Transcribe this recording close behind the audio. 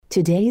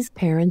Today's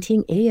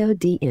parenting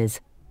AOD is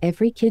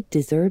Every Kid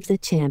Deserves a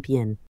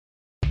Champion.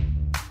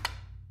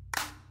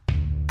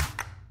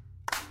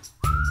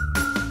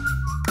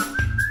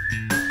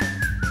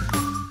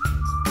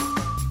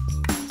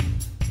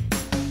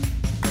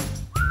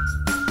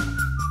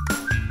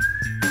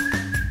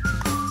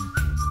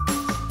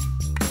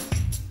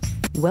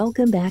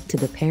 Welcome back to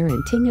the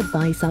Parenting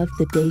Advice of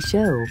the Day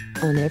show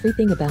on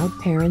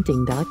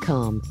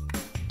everythingaboutparenting.com.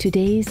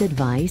 Today's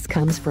advice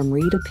comes from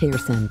Rita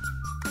Pierson.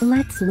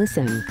 Let's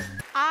listen.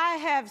 I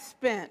have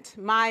spent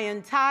my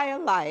entire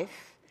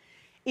life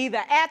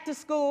either at the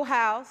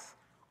schoolhouse,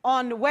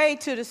 on the way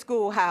to the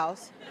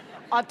schoolhouse,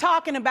 or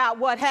talking about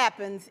what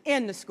happens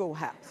in the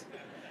schoolhouse.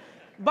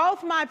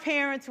 Both my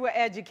parents were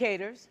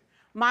educators.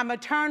 My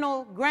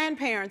maternal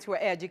grandparents were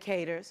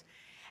educators.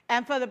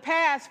 And for the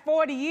past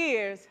 40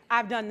 years,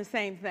 I've done the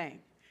same thing.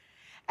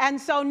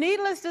 And so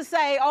needless to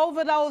say,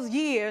 over those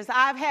years,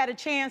 I've had a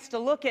chance to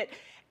look at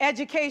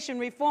education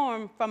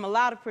reform from a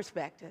lot of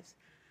perspectives.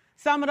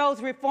 Some of those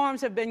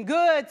reforms have been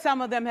good,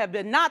 some of them have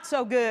been not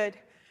so good.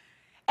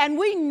 And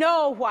we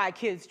know why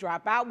kids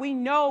drop out. We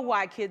know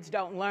why kids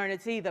don't learn.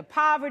 It's either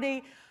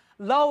poverty,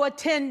 low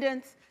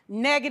attendance,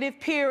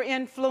 negative peer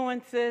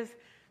influences.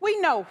 We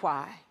know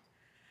why.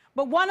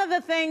 But one of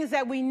the things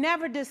that we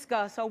never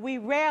discuss, or we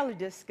rarely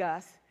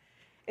discuss,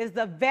 is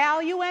the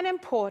value and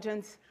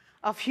importance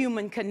of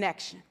human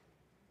connection.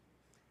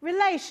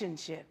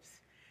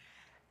 Relationships.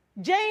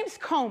 James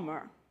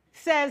Comer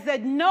says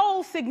that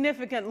no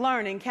significant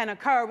learning can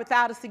occur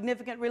without a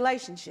significant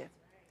relationship.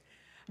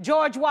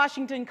 George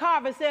Washington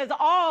Carver says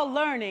all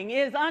learning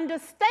is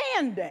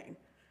understanding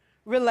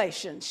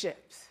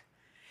relationships.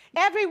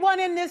 Everyone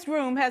in this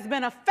room has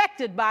been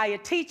affected by a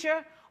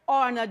teacher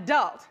or an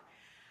adult.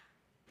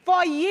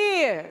 For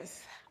years,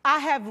 I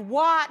have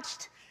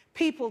watched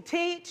people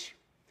teach.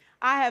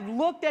 I have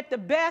looked at the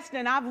best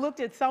and I've looked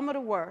at some of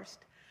the worst.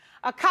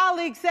 A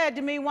colleague said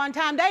to me one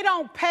time, they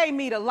don't pay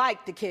me to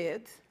like the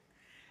kids.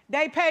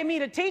 They pay me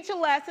to teach a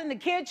lesson. The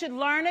kids should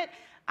learn it.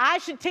 I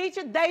should teach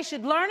it. They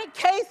should learn it.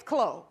 Case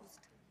closed.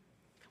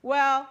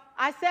 Well,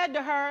 I said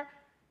to her,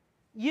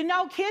 you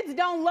know, kids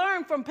don't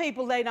learn from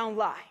people they don't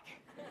like.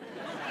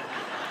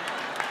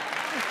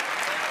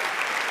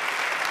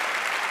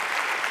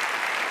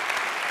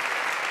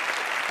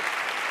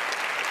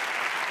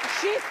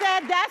 She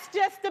said, that's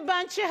just a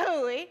bunch of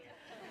hooey.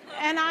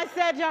 And I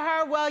said to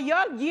her, well,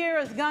 your year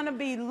is going to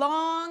be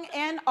long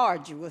and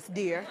arduous,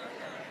 dear.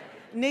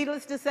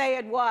 Needless to say,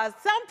 it was.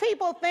 Some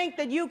people think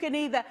that you can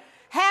either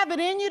have it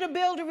in you to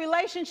build a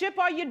relationship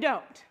or you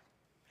don't.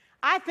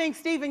 I think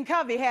Stephen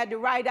Covey had the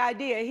right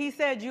idea. He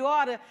said you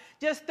ought to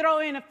just throw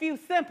in a few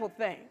simple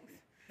things,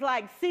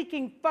 like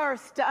seeking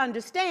first to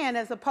understand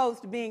as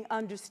opposed to being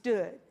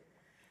understood.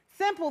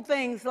 Simple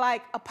things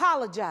like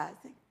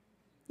apologizing.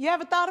 You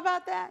ever thought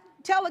about that?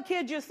 Tell a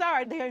kid you're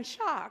sorry, they're in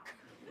shock.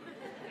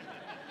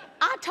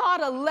 I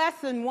taught a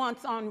lesson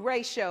once on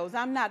ratios.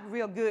 I'm not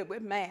real good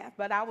with math,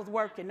 but I was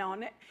working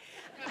on it.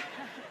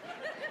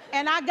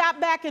 And I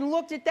got back and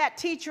looked at that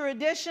teacher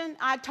edition.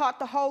 I taught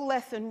the whole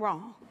lesson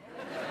wrong.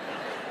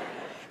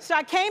 So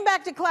I came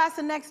back to class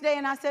the next day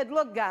and I said,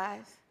 look,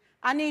 guys,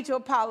 I need to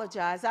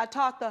apologize. I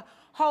taught the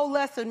whole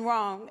lesson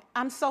wrong.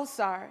 I'm so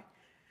sorry.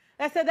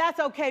 They said,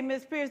 that's okay,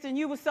 Miss Pierson.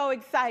 You were so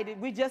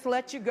excited. We just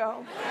let you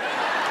go.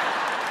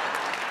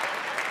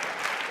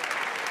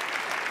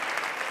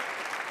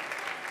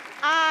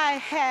 I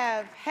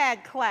have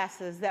had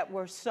classes that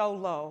were so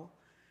low,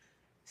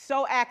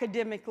 so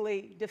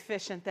academically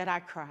deficient that I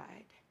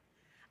cried.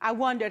 I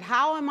wondered,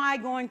 how am I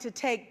going to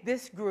take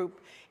this group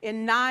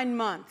in 9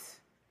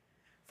 months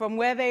from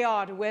where they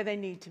are to where they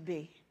need to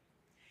be?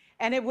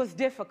 And it was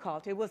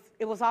difficult. It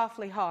was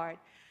awfully hard.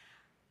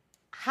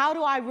 How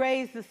do I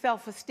raise the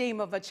self-esteem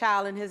of a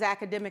child and his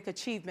academic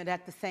achievement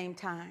at the same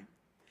time?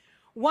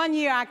 One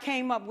year I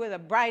came up with a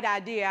bright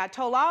idea. I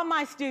told all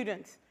my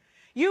students,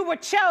 you were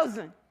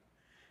chosen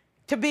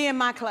to be in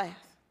my class.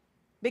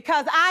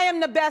 Because I am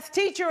the best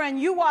teacher and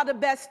you are the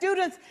best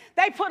students,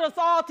 they put us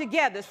all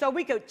together so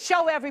we could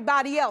show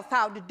everybody else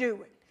how to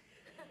do it.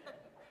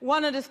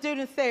 One of the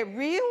students said,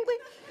 really?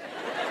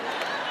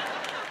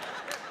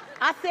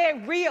 I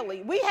said,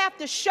 really? We have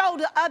to show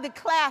the other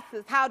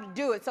classes how to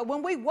do it. So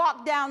when we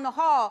walk down the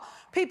hall,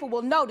 people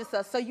will notice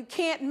us. So you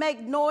can't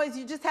make noise,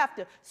 you just have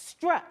to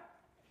strut.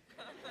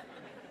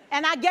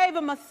 And I gave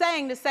him a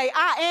saying to say,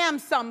 I am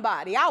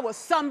somebody. I was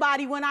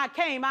somebody when I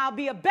came. I'll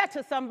be a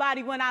better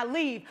somebody when I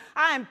leave.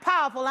 I am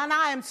powerful and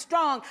I am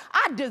strong.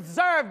 I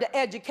deserve the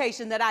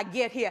education that I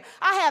get here.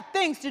 I have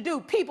things to do,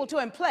 people to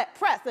impress,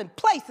 and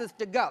places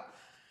to go.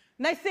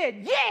 And they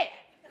said, yeah.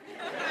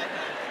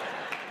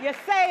 You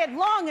say it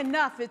long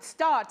enough, it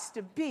starts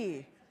to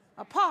be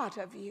a part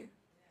of you.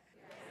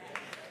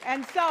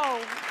 And so,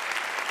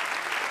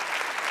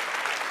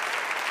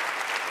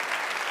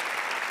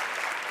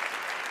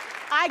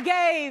 I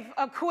gave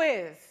a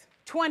quiz,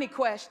 20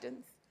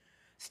 questions.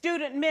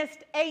 Student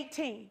missed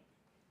 18.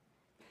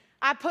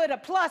 I put a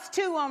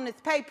 +2 on this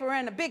paper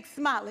and a big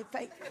smiley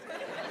face.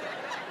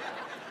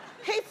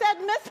 He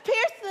said, Miss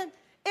Pierson,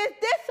 is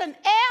this an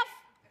F?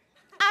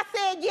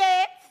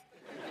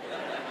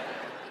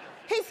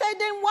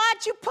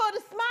 why'd you put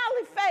a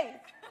smiley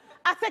face?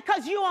 I said,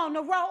 because you on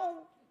the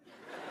roll.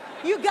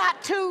 You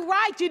got 2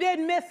 right, you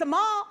didn't miss them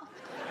all.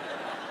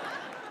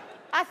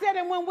 I said,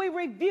 and when we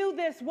review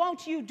this,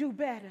 won't you do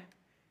better?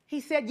 He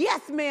said,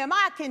 yes, ma'am,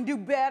 I can do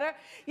better.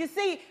 You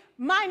see,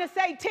 minus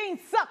 18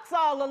 sucks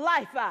all the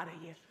life out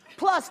of you.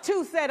 Plus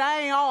 2 said,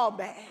 I ain't all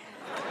bad.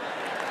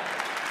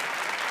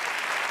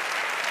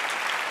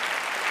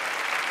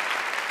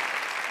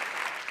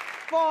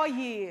 For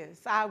years,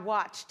 I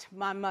watched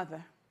my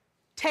mother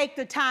take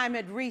the time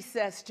at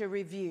recess to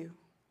review,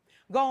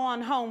 go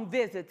on home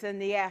visits in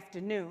the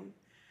afternoon,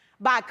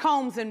 buy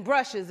combs and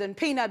brushes and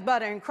peanut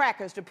butter and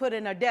crackers to put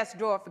in her desk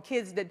drawer for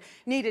kids that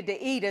needed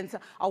to eat, and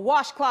a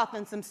washcloth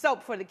and some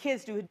soap for the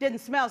kids who didn't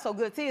smell so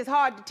good. See, it's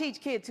hard to teach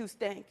kids who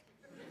stink.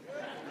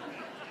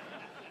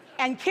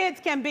 And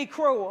kids can be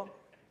cruel.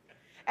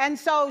 And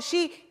so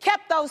she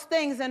kept those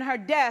things in her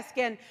desk,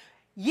 and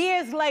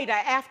years later,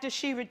 after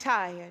she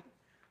retired,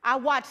 I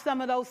watched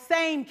some of those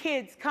same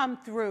kids come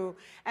through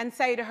and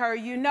say to her,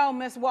 you know,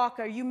 Miss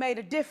Walker, you made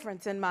a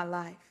difference in my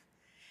life.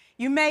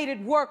 You made it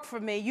work for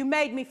me. You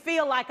made me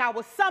feel like I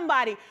was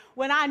somebody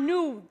when I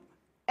knew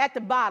at the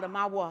bottom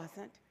I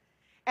wasn't.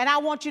 And I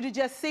want you to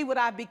just see what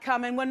I've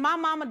become. And when my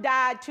mama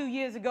died 2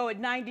 years ago at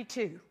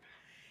 92,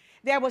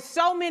 there were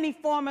so many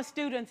former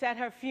students at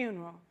her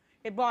funeral.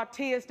 It brought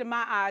tears to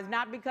my eyes,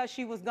 not because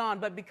she was gone,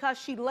 but because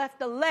she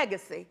left a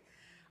legacy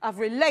of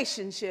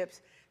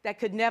relationships that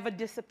could never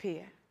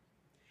disappear.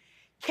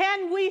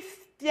 Can we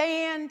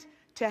stand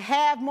to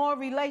have more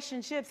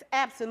relationships?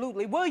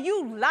 Absolutely. Will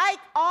you like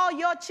all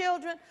your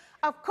children?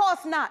 Of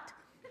course not.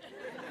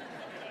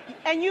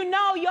 And you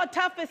know your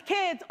toughest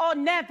kids are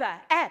never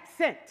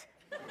absent.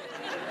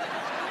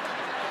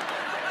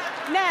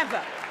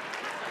 Never.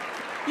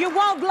 You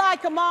won't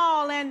like them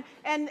all, and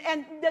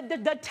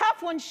the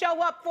tough ones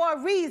show up for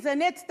a reason.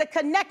 It's the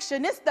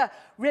connection, it's the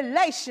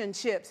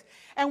relationships.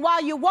 And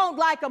while you won't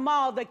like them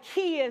all, the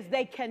key is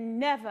they can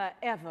never,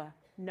 ever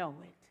know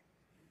it.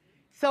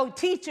 So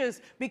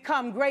teachers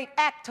become great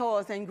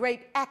actors and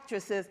great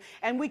actresses,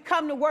 and we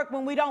come to work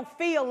when we don't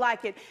feel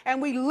like it,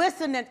 and we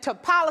listen to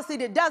policy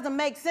that doesn't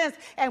make sense,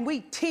 and we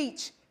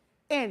teach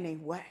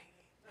anyway.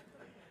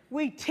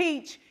 We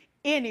teach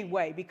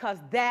anyway because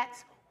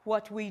that's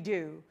what we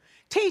do.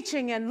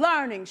 Teaching and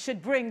learning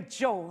should bring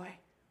joy.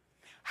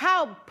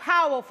 How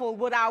powerful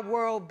would our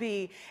world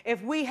be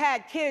if we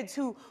had kids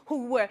who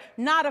were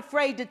not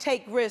afraid to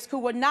take risks, who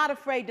were not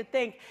afraid to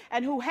think,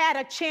 and who had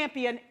a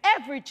champion?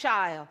 Every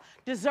child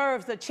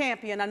deserves a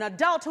champion, an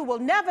adult who will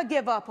never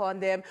give up on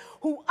them,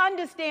 who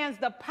understands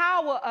the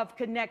power of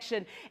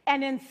connection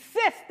and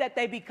insists that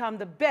they become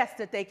the best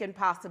that they can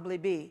possibly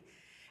be.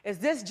 Is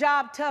this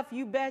job tough?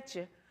 You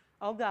betcha.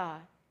 Oh, God,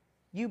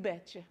 you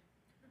betcha.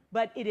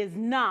 But it is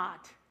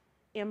not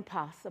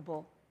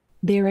impossible.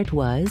 There it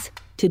was,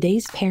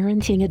 today's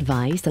parenting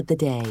advice of the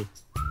day.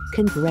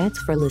 Congrats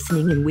for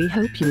listening, and we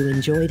hope you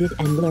enjoyed it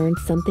and learned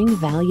something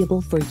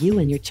valuable for you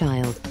and your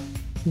child.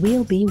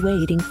 We'll be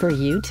waiting for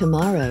you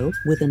tomorrow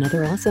with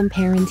another awesome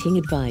parenting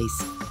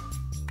advice.